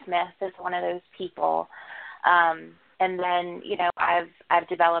 Jill Smith is one of those people. And then, you know, I've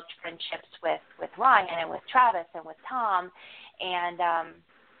developed friendships with Ryan and with Travis and with Tom. And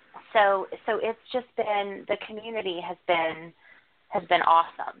so it's just been, the community has been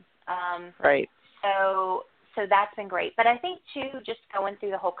awesome. Right. So that's been great. But I think, too, just going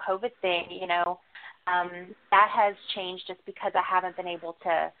through the whole COVID thing, you know, that has changed just because I haven't been able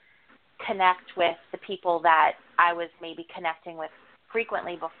to connect with the people that I was maybe connecting with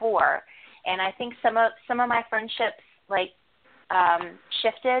frequently before. And I think some of my friendships,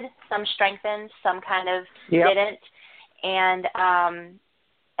 shifted, some strengthened, some kind of didn't. And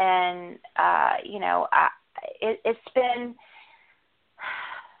you know, it's been,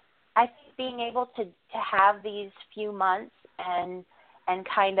 I think, being able to have these few months and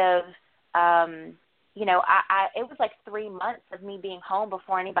kind of, you know, it was like 3 months of me being home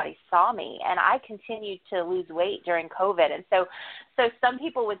before anybody saw me, and I continued to lose weight during COVID. And so some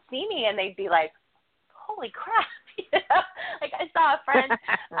people would see me and they'd be like, holy crap. You know? Like, I saw a friend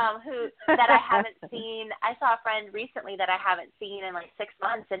that I haven't seen. I saw a friend recently that I haven't seen in like 6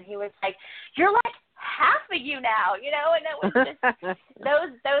 months, and he was like, you're like half of you now, you know. And it was just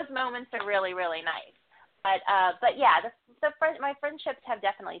those moments are really, really nice. But yeah, my friendships have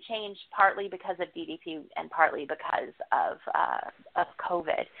definitely changed, partly because of DDP and partly because of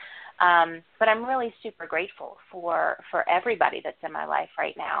COVID. But I'm really super grateful for everybody that's in my life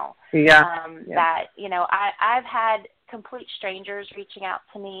right now. That, you know, I've had complete strangers reaching out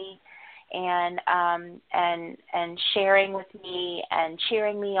to me and sharing with me and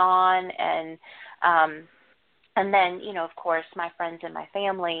cheering me on, and then, you know, of course, my friends and my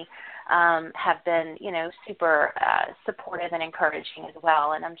family have been, you know, super supportive and encouraging as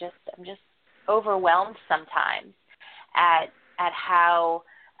well. And I'm just overwhelmed sometimes at how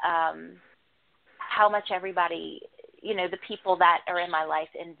much everybody, you know, the people that are in my life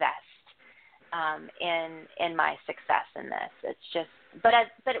invest in my success in this. It's just, but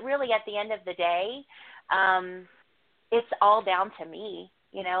really at the end of the day, it's all down to me.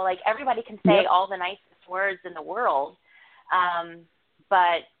 You know, like, everybody can say all the nicest words in the world,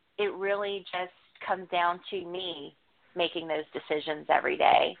 but it really just comes down to me making those decisions every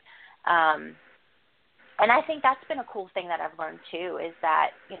day. And I think that's been a cool thing that I've learned, too, is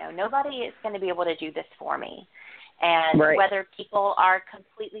that, you know, nobody is going to be able to do this for me. And whether people are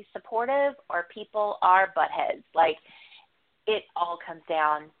completely supportive or people are buttheads, like, it all comes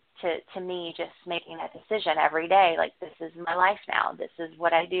down to me just making that decision every day. Like, this is my life now. This is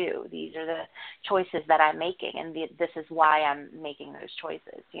what I do. These are the choices that I'm making, and this is why I'm making those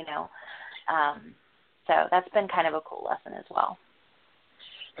choices, you know. So that's been kind of a cool lesson as well.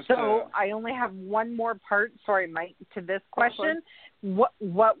 So I only have one more part, sorry, Mike, to this question. What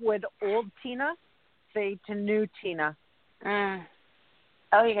would old Tina say to new Tina?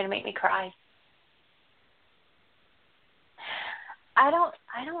 Oh, you're going to make me cry. I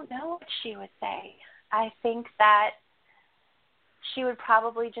don't know what she would say. I think that she would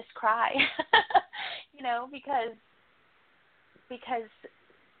probably just cry, you know, because,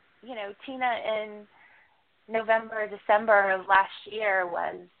 you know, Tina in November, December of last year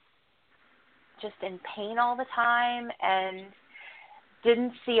was just in pain all the time and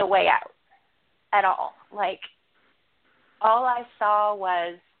didn't see a way out at all. Like, all I saw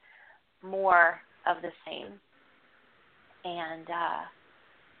was more of the same. And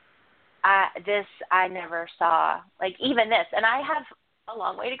I never saw, like, even this, and I have a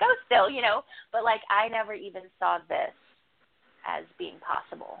long way to go still, you know, but, like, I never even saw this as being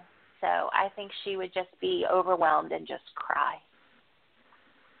possible. So I think she would just be overwhelmed and just cry.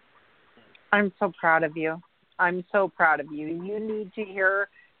 I'm so proud of you. I'm so proud of you. You need to hear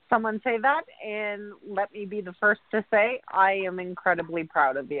someone say that, and let me be the first to say I am incredibly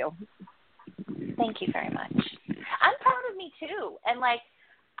proud of you. Thank you very much. I'm proud of me too, and like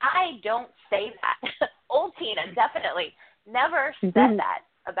I don't say that. Old Tina definitely never said that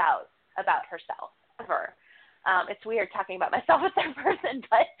about herself ever. It's weird talking about myself with that person,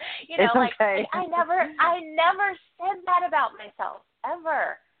 but you know, like okay. I never said that about myself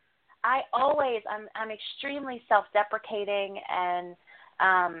ever. I'm extremely self-deprecating and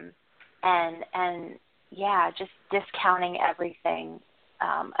yeah, just discounting everything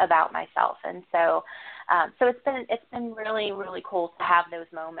about myself. And so it's been really, really cool to have those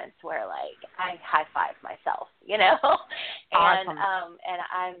moments where like I high five myself, you know, and awesome. And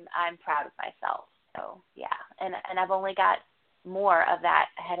I'm proud of myself. So yeah, and I've only got more of that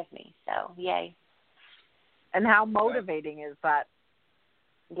ahead of me. So yay. And how motivating is that?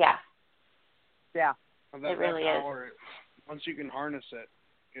 Yeah. Yeah. That really power, is. Once you can harness it,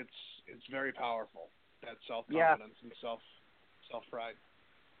 it's very powerful. That self-confidence and self-pride.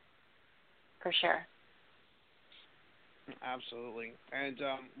 For sure. Absolutely. And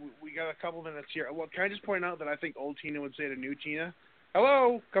we got a couple minutes here. Well, can I just point out that I think old Tina would say to new Tina,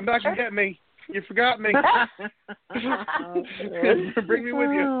 "Hello, come back and get me. You forgot me. Bring me with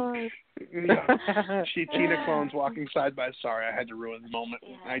you." Tina clones walking side by. Sorry, I had to ruin the moment.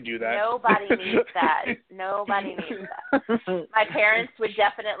 Yeah. I do that. Nobody needs that. Nobody needs that. My parents would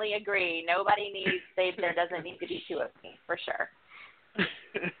definitely agree. There doesn't need to be two of me, for sure.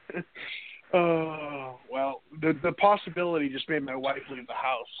 Oh, well, the possibility just made my wife leave the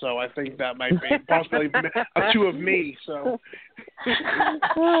house, so I think that might be possibly two of me, so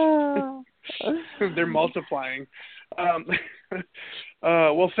they're multiplying.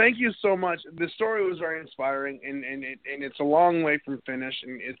 Well, thank you so much. The story was very inspiring, and it's a long way from finish,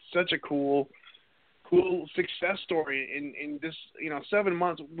 and it's such a cool success story. In this, 7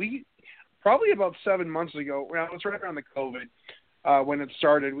 months, probably about 7 months ago, well, it was right around the COVID, when it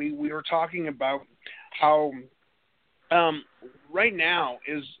started, we were talking about how right now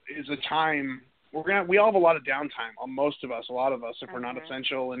is a time we all have a lot of downtime. A lot of us, if we're not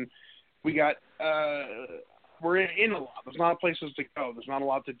essential, and we got we're in a lot. There's not places to go. There's not a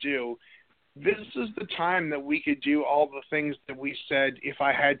lot to do. This is the time that we could do all the things that we said if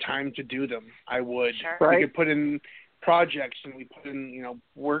I had time to do them, I would. Sure. Right. We could put in projects, and we put in,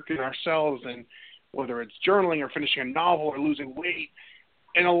 work in ourselves, and whether it's journaling or finishing a novel or losing weight.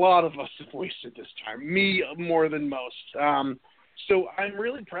 And a lot of us have wasted this time, me more than most. So I'm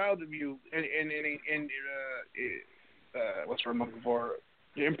really proud of you and what's what I'm looking for,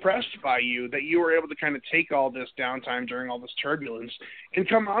 impressed by you that you were able to kind of take all this downtime during all this turbulence and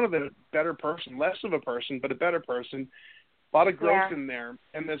come out of it a better person, less of a person, but a better person. A lot of growth in there.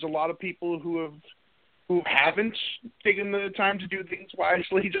 And there's a lot of people who haven't taken the time to do things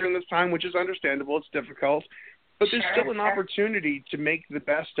wisely during this time, which is understandable. It's difficult. But there's still an opportunity to make the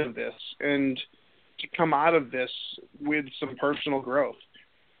best of this and to come out of this with some personal growth.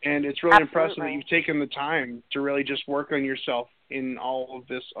 And it's really impressive that you've taken the time to really just work on yourself in all of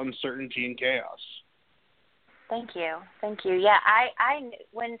this uncertainty and chaos. Thank you. Yeah, I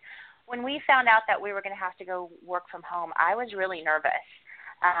when we found out that we were going to have to go work from home, I was really nervous.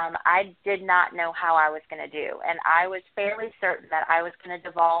 I did not know how I was going to do, and I was fairly certain that I was going to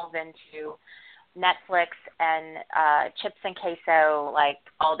devolve into Netflix and chips and queso like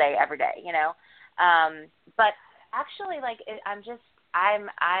all day, every day, But actually, I'm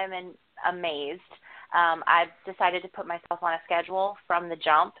amazed. I've decided to put myself on a schedule from the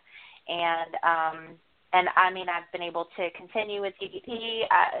jump, and I mean, I've been able to continue with DDP,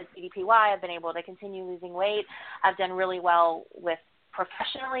 DDPY. I've been able to continue losing weight. I've done really well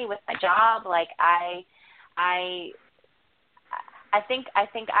professionally with my job. Like I think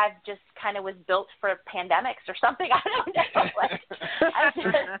I've just kind of was built for pandemics or something. I don't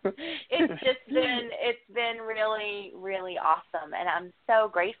know. It's been really, really awesome, and I'm so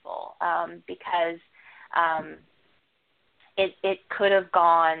grateful because it could have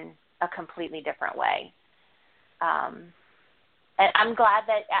gone a completely different way. And I'm glad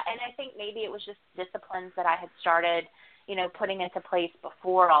that, and I think maybe it was just disciplines that I had started, putting into place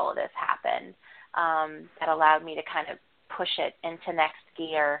before all of this happened, that allowed me to kind of push it into next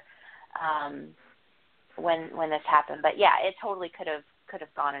gear when this happened. But yeah, it totally could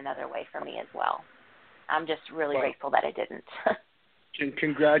have gone another way for me as well. I'm just really grateful that it didn't.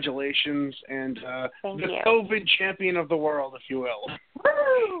 Congratulations, and Thank the you. COVID champion of the world, if you will.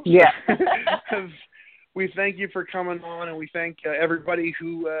 Woo! Yeah. We thank you for coming on, and we thank everybody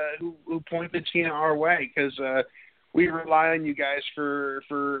who pointed Tina our way, because we rely on you guys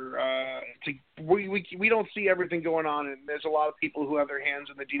we don't see everything going on, and there's a lot of people who have their hands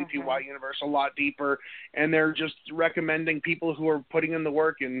in the DDPY universe a lot deeper, and they're just recommending people who are putting in the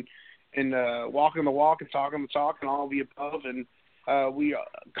work and walking the walk and talking the talk and all of the above, and we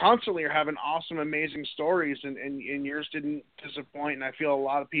constantly are having awesome, amazing stories, and yours didn't disappoint, and I feel a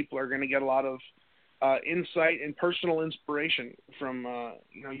lot of people are going to get a lot of insight and personal inspiration from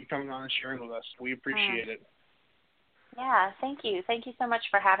you coming on and sharing with us. We appreciate it. Yeah, thank you. Thank you so much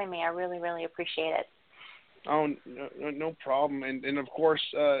for having me. I really, really appreciate it. Oh, no problem. And of course,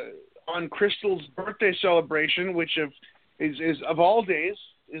 on Crystal's birthday celebration, which is of all days,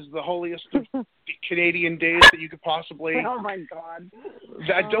 is the holiest of Canadian days that you could possibly. Oh my God!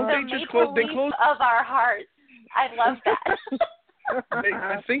 Don't they just close? They close of our hearts. I love that.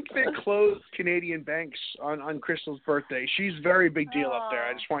 I think they closed Canadian banks on Crystal's birthday. She's a very big deal up there.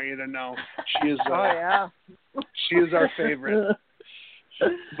 I just want you to know she is. She is our favorite.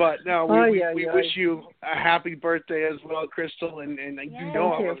 But no, we wish you a happy birthday as well, Crystal. And I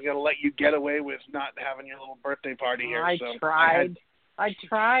was going to let you get away with not having your little birthday party here. I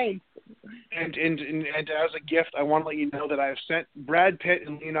tried. And as a gift, I want to let you know that I have sent Brad Pitt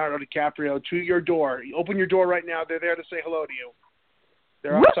and Leonardo DiCaprio to your door. You open your door right now. They're there to say hello to you.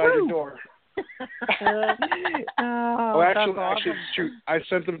 They're outside your door. Actually, it's true. I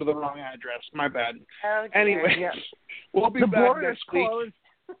sent them to the wrong address. My bad. Oh, dear. Anyway, we'll be back next week.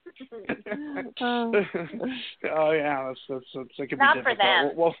 Oh yeah, that's it could not be difficult. for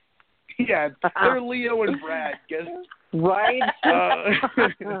them. Well, yeah, they're Leo and Brad. Guess. Right.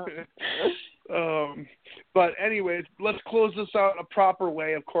 But anyways, let's close this out a proper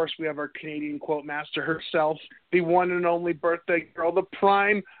way. Of course, we have our Canadian quote master herself, the one and only birthday girl, the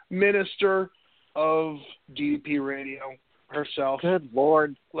Prime Minister of DDP Radio herself. Good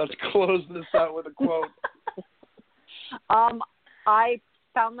Lord. Let's close this out with a quote. I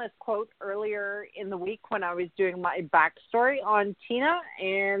found this quote earlier in the week when I was doing my backstory on Tina,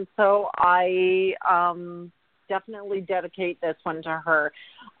 and so I definitely dedicate this one to her.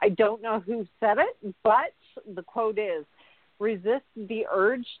 I don't know who said it, but the quote is, "Resist the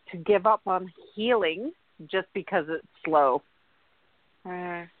urge to give up on healing just because it's slow."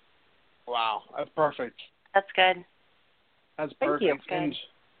 Wow, that's perfect. That's good. That's perfect. Thank you.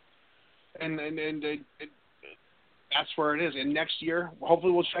 And that's where it is. And next year,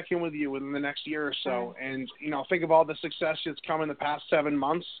 hopefully we'll check in with you within the next year or so. And, think of all the success that's come in the past 7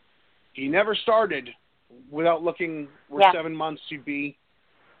 months. You never started without looking where 7 months you'd be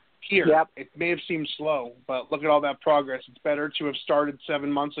here. Yep. It may have seemed slow, but look at all that progress. It's better to have started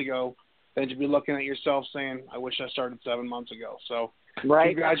 7 months ago than to be looking at yourself saying, I wish I started 7 months ago. So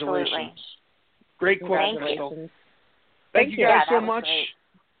congratulations. Absolutely. Great quote, Crystal. Thank you guys so much. Great.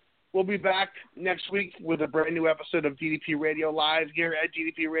 We'll be back next week with a brand new episode of DDP Radio Live here at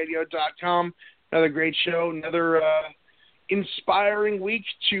ddpradio.com. Another great show, another inspiring week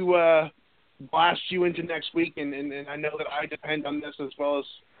to blast you into next week. And I know that I depend on this as well as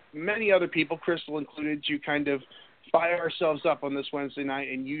many other people, Crystal included, to kind of fire ourselves up on this Wednesday night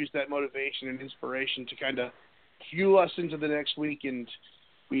and use that motivation and inspiration to kind of fuel us into the next week. And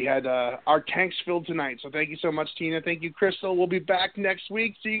we had our tanks filled tonight. So thank you so much, Tina. Thank you, Crystal. We'll be back next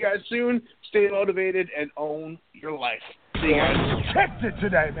week. See you guys soon. Stay motivated and own your life. See you guys. Checked it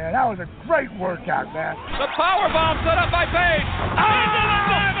today, man. That was a great workout, man. The power bomb set up by Page. Into the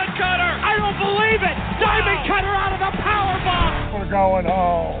diamond cutter. I don't believe it. Diamond cutter out of the power bomb. We're going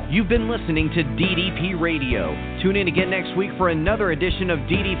home. You've been listening to DDP Radio. Tune in again next week for another edition of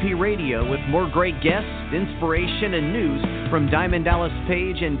DDP Radio with more great guests, inspiration, and news from Diamond Dallas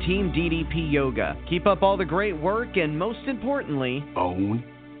Page and Team DDP Yoga. Keep up all the great work and, most importantly, own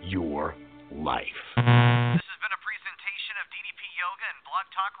your life. This has been a presentation of DDP Yoga and Blog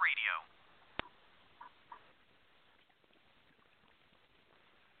Talk Radio.